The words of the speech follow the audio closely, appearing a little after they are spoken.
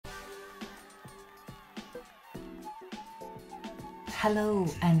Hello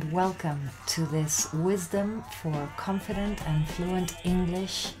and welcome to this Wisdom for Confident and Fluent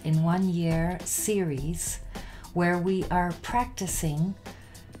English in 1 Year series where we are practicing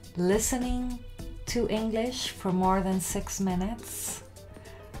listening to English for more than 6 minutes,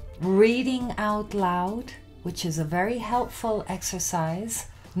 reading out loud, which is a very helpful exercise,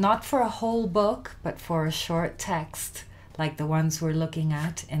 not for a whole book, but for a short text like the ones we're looking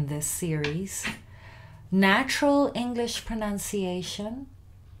at in this series. Natural English pronunciation,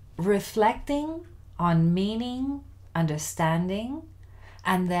 reflecting on meaning, understanding,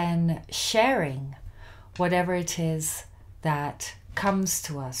 and then sharing whatever it is that comes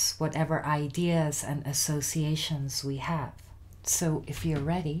to us, whatever ideas and associations we have. So if you're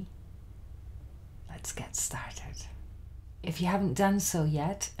ready, let's get started. If you haven't done so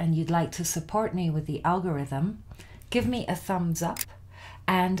yet and you'd like to support me with the algorithm, give me a thumbs up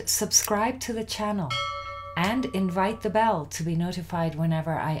and subscribe to the channel. And invite the bell to be notified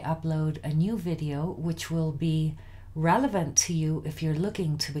whenever I upload a new video, which will be relevant to you if you're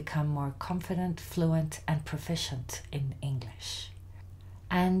looking to become more confident, fluent, and proficient in English.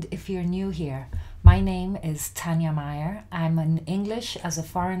 And if you're new here, my name is Tanya Meyer. I'm an English as a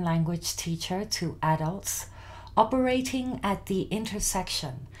foreign language teacher to adults, operating at the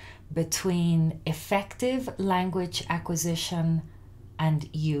intersection between effective language acquisition and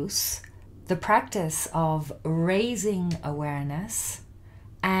use, the practice of raising awareness,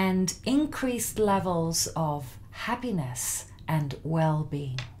 and increased levels of happiness and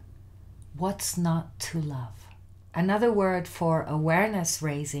well-being. What's not to love? Another word for awareness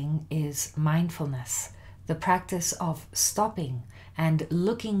raising is mindfulness, the practice of stopping and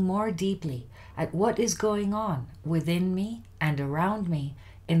looking more deeply at what is going on within me and around me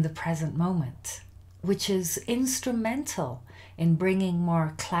in the present moment, which is instrumental in bringing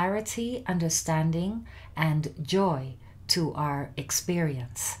more clarity, understanding, and joy to our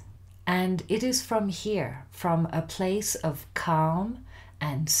experience. And it is from here, from a place of calm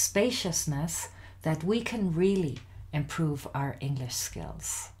and spaciousness, that we can really improve our English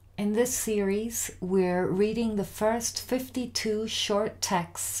skills. In this series, we're reading the first 52 short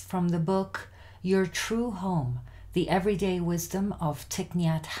texts from the book Your True Home, The Everyday Wisdom of Thich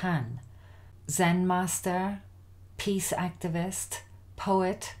Nhat Hanh, Zen master, peace activist,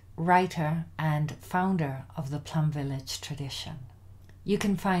 poet, writer, and founder of the Plum Village tradition. You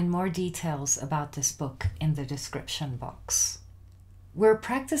can find more details about this book in the description box. We're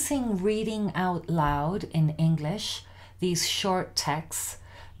practicing reading out loud in English these short texts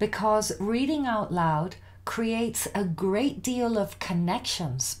because reading out loud creates a great deal of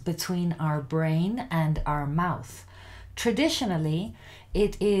connections between our brain and our mouth. Traditionally,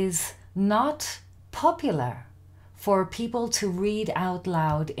 it is not popular for people to read out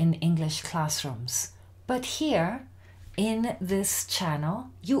loud in English classrooms. But here, in this channel,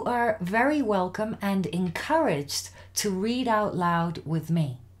 you are very welcome and encouraged to read out loud with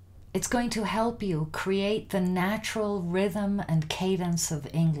me. It's going to help you create the natural rhythm and cadence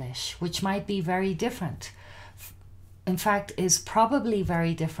of English, which might be very different. In fact, is probably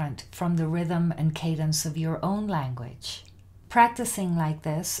very different from the rhythm and cadence of your own language. Practicing like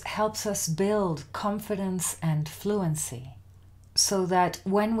this helps us build confidence and fluency so that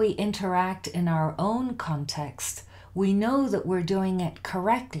when we interact in our own context, we know that we're doing it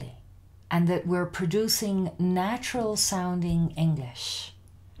correctly and that we're producing natural sounding English.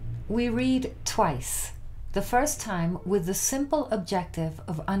 We read twice, the first time with the simple objective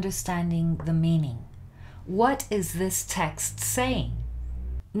of understanding the meaning. What is this text saying?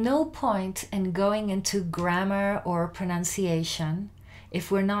 No point in going into grammar or pronunciation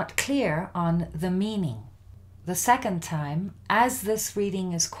if we're not clear on the meaning. The second time, as this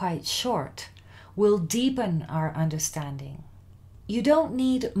reading is quite short, will deepen our understanding. You don't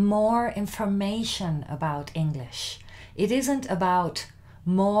need more information about English. It isn't about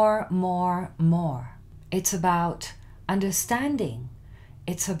more. It's about understanding.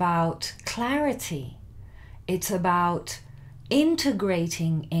 It's about clarity. It's about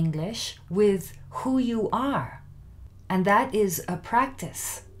integrating English with who you are. And that is a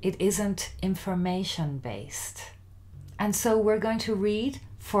practice. It isn't information-based. And so we're going to read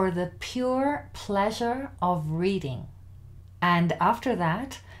for the pure pleasure of reading. And after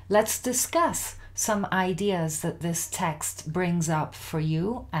that, let's discuss some ideas that this text brings up for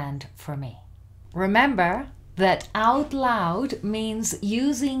you and for me. Remember that out loud means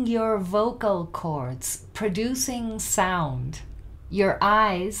using your vocal cords, producing sound. Your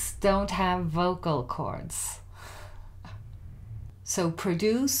eyes don't have vocal cords. So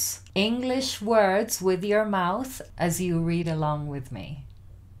produce English words with your mouth as you read along with me.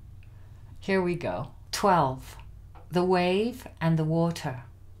 Here we go. 12. the wave and the water.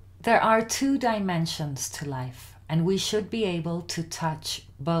 There are two dimensions to life, and we should be able to touch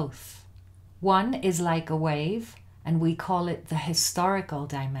both. One is like a wave, and we call it the historical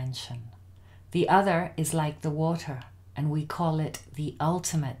dimension. The other is like the water, and we call it the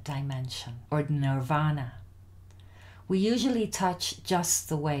ultimate dimension, or nirvana. We usually touch just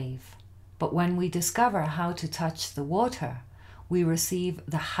the wave, but when we discover how to touch the water, we receive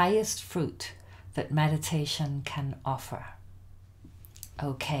the highest fruit that meditation can offer.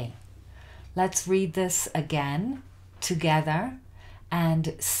 Okay, let's read this again together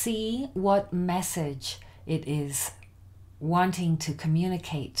and see what message it is wanting to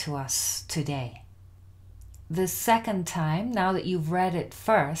communicate to us today. The second time, now that you've read it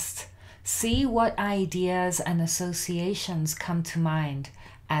first, see what ideas and associations come to mind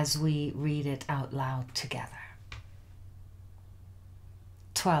as we read it out loud together.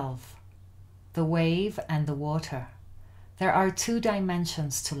 12. The wave and the water. There are two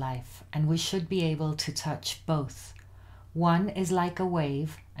dimensions to life, and we should be able to touch both. One is like a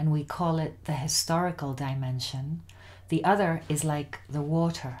wave, and we call it the historical dimension. The other is like the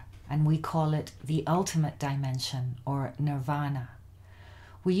water, and we call it the ultimate dimension, or nirvana.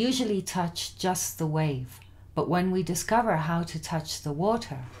 We usually touch just the wave, but when we discover how to touch the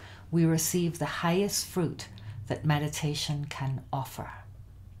water, we receive the highest fruit that meditation can offer.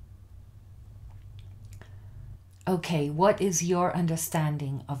 Okay, what is your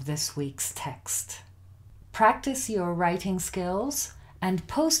understanding of this week's text? Practice your writing skills and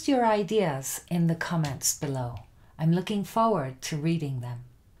post your ideas in the comments below. I'm looking forward to reading them.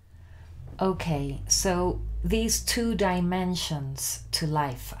 Okay, so these two dimensions to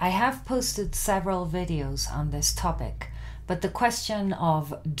life. I have posted several videos on this topic, but the question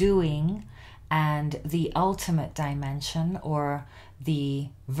of doing and the ultimate dimension, or the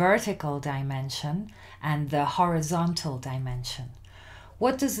vertical dimension and the horizontal dimension.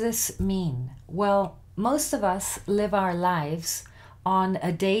 What does this mean? Well, most of us live our lives on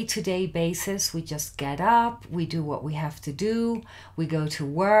a day-to-day basis. We just get up, we do what we have to do, we go to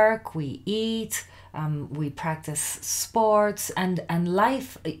work, we eat, we practice sports, and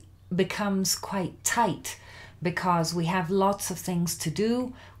life becomes quite tight because we have lots of things to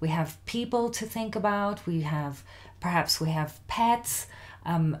do, we have people to think about, perhaps we have pets,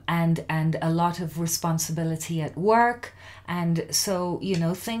 and a lot of responsibility at work, and so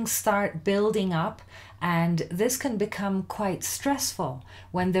things start building up, and this can become quite stressful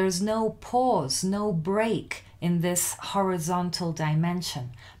when there's no pause, no break in this horizontal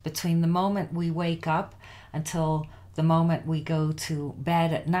dimension between the moment we wake up until the moment we go to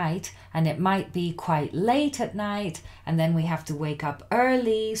bed at night. And it might be quite late at night, and then we have to wake up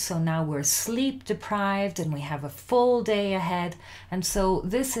early, so now we're sleep deprived and we have a full day ahead. And so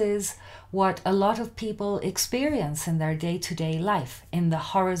this is what a lot of people experience in their day-to-day life, in the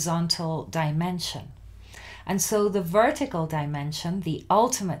horizontal dimension. And so the vertical dimension, the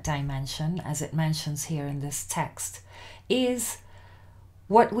ultimate dimension, as it mentions here in this text, is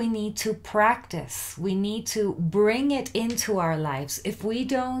what we need to practice. We need to bring it into our lives. If we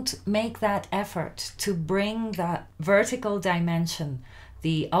don't make that effort to bring the vertical dimension,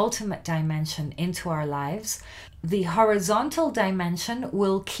 the ultimate dimension, into our lives, the horizontal dimension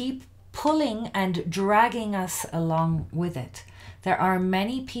will keep pulling and dragging us along with it. There are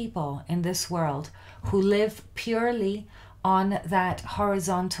many people in this world who live purely on that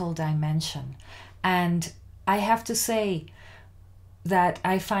horizontal dimension. And I have to say that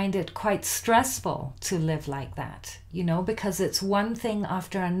I find it quite stressful to live like that, because it's one thing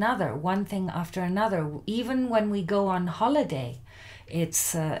after another, one thing after another. Even when we go on holiday,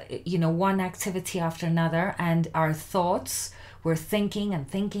 it's, one activity after another, and our thoughts, we're thinking and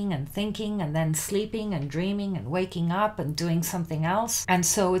thinking and thinking, and then sleeping and dreaming and waking up and doing something else. And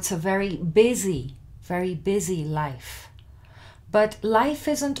so it's a very busy life. But life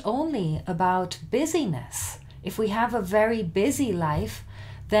isn't only about busyness. If we have a very busy life,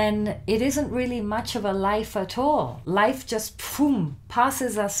 then it isn't really much of a life at all. Life just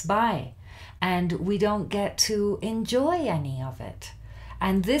passes us by, and we don't get to enjoy any of it.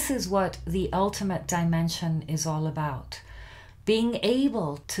 And this is what the ultimate dimension is all about. Being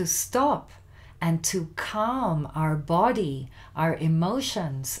able to stop and to calm our body, our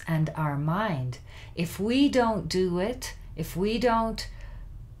emotions, and our mind. If we don't do it, if we don't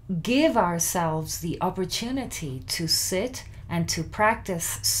give ourselves the opportunity to sit and to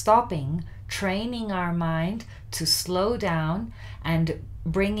practice stopping, training our mind to slow down and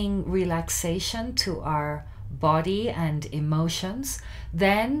bringing relaxation to our body and emotions,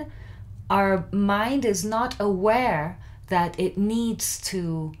 then our mind is not aware that it needs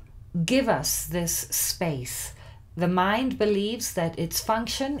to give us this space. The mind believes that its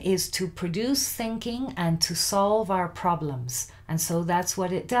function is to produce thinking and to solve our problems. And so that's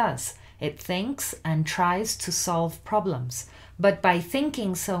what it does. It thinks and tries to solve problems. But by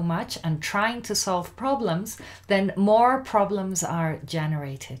thinking so much and trying to solve problems, then more problems are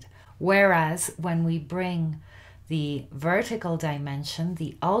generated. Whereas when we bring the vertical dimension,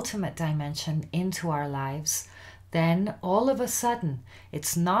 the ultimate dimension into our lives, then all of a sudden,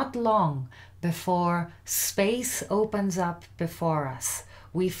 it's not long before space opens up before us.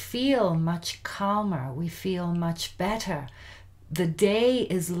 We feel much calmer, we feel much better. The day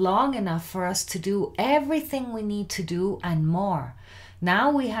is long enough for us to do everything we need to do and more. Now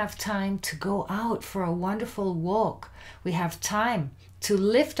we have time to go out for a wonderful walk. We have time to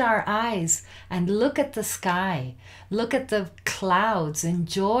lift our eyes and look at the sky, look at the clouds,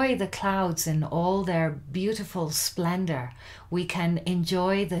 enjoy the clouds in all their beautiful splendor. We can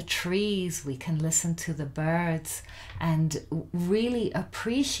enjoy the trees, we can listen to the birds, and really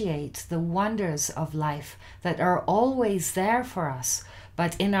appreciate the wonders of life that are always there for us,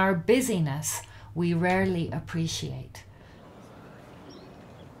 but in our busyness, we rarely appreciate.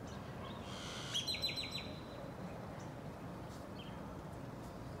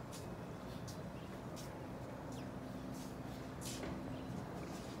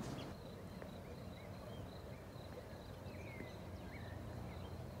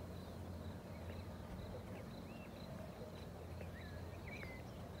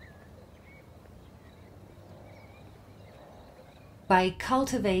 By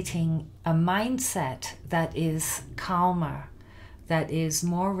cultivating a mindset that is calmer, that is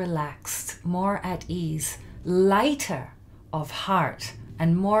more relaxed, more at ease, lighter of heart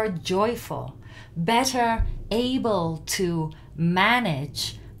and more joyful, better able to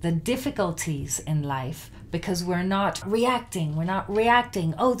manage the difficulties in life, because we're not reacting,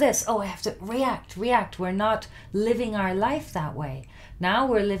 oh this, oh I have to react. We're not living our life that way. Now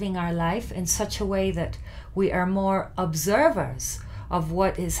we're living our life in such a way that we are more observers of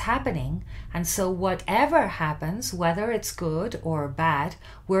what is happening, and so whatever happens, whether it's good or bad,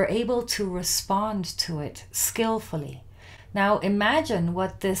 we're able to respond to it skillfully. Now imagine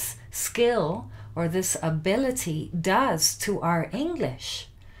what this skill or this ability does to our English.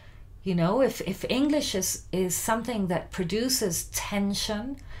 You know, if English is something that produces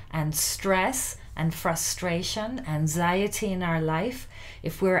tension and stress and frustration, anxiety in our life,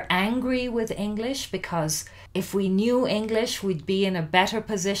 if we're angry with English because if we knew English, we'd be in a better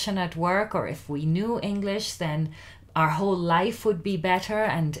position at work, or if we knew English, then our whole life would be better,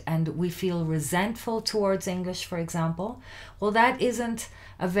 and we feel resentful towards English, for example, well, that isn't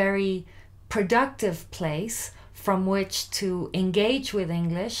a very productive place from which to engage with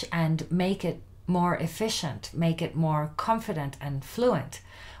English and make it more efficient, make it more confident and fluent.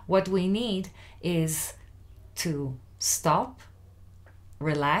 What we need is to stop,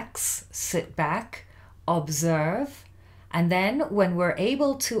 relax, sit back, observe, and then when we're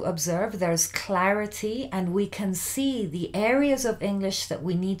able to observe, there's clarity and we can see the areas of English that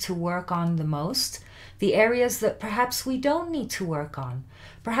we need to work on the most, the areas that perhaps we don't need to work on.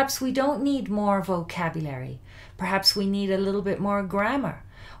 Perhaps we don't need more vocabulary. Perhaps we need a little bit more grammar.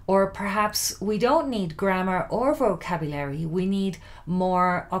 Or perhaps we don't need grammar or vocabulary. We need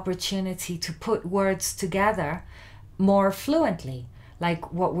more opportunity to put words together more fluently,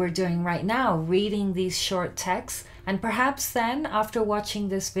 like what we're doing right now, reading these short texts, and perhaps then, after watching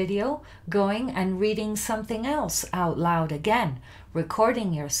this video, going and reading something else out loud again,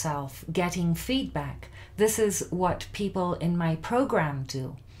 recording yourself, getting feedback. This is what people in my program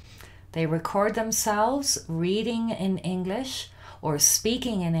do. They record themselves reading in English or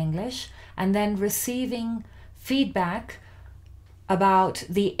speaking in English, and then receiving feedback about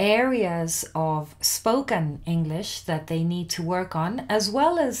the areas of spoken English that they need to work on, as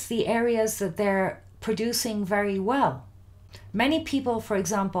well as the areas that they're producing very well. Many people, for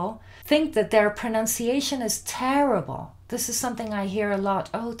example, think that their pronunciation is terrible. This is something I hear a lot.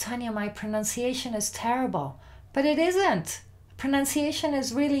 Oh, Tanya, my pronunciation is terrible. But it isn't. Pronunciation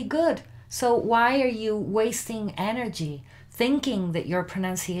is really good. So why are you wasting energy thinking that your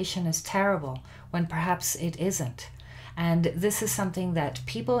pronunciation is terrible when perhaps it isn't? And this is something that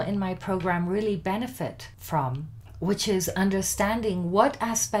people in my program really benefit from, which is understanding what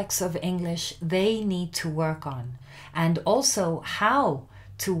aspects of English they need to work on, and also how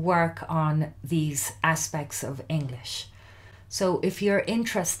to work on these aspects of English. So if you're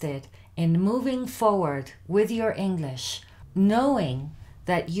interested in moving forward with your English, knowing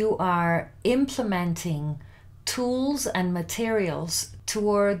that you are implementing tools and materials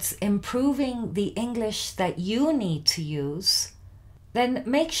towards improving the English that you need to use, then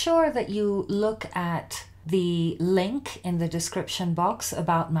make sure that you look at the link in the description box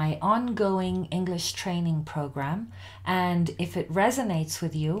about my ongoing English training program, and if it resonates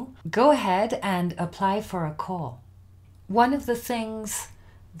with you, go ahead and apply for a call. One of the things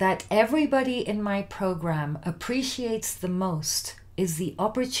that everybody in my program appreciates the most is the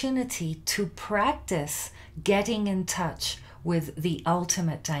opportunity to practice getting in touch with the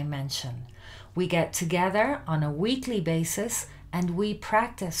ultimate dimension. We get together on a weekly basis and we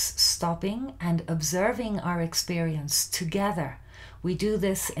practice stopping and observing our experience together. We do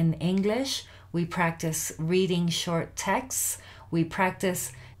this in English. We practice reading short texts. We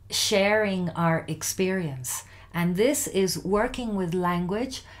practice sharing our experience. And this is working with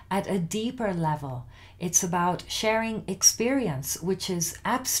language at a deeper level. It's about sharing experience, which is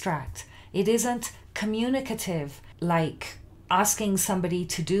abstract. It isn't communicative, like asking somebody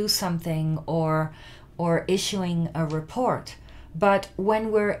to do something or issuing a report. But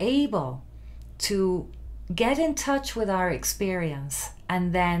when we're able to get in touch with our experience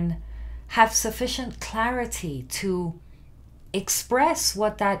and then have sufficient clarity to express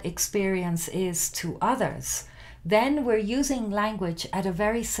what that experience is to others, then we're using language at a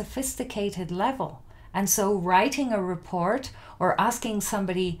very sophisticated level. And so writing a report or asking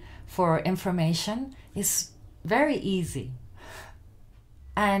somebody for information is very easy.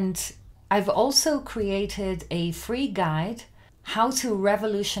 And I've also created a free guide, How to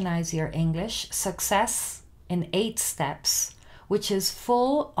Revolutionize Your English, Success in 8 Steps, which is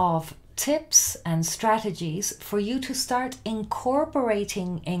full of tips and strategies for you to start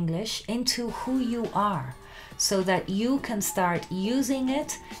incorporating English into who you are, so that you can start using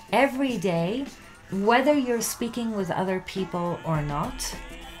it every day, whether you're speaking with other people or not,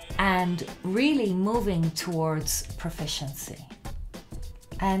 and really moving towards proficiency.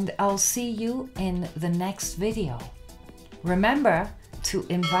 And I'll see you in the next video. Remember to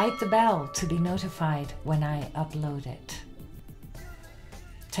invite the bell to be notified when I upload it.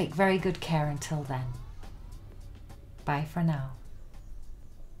 Take very good care until then. Bye for now.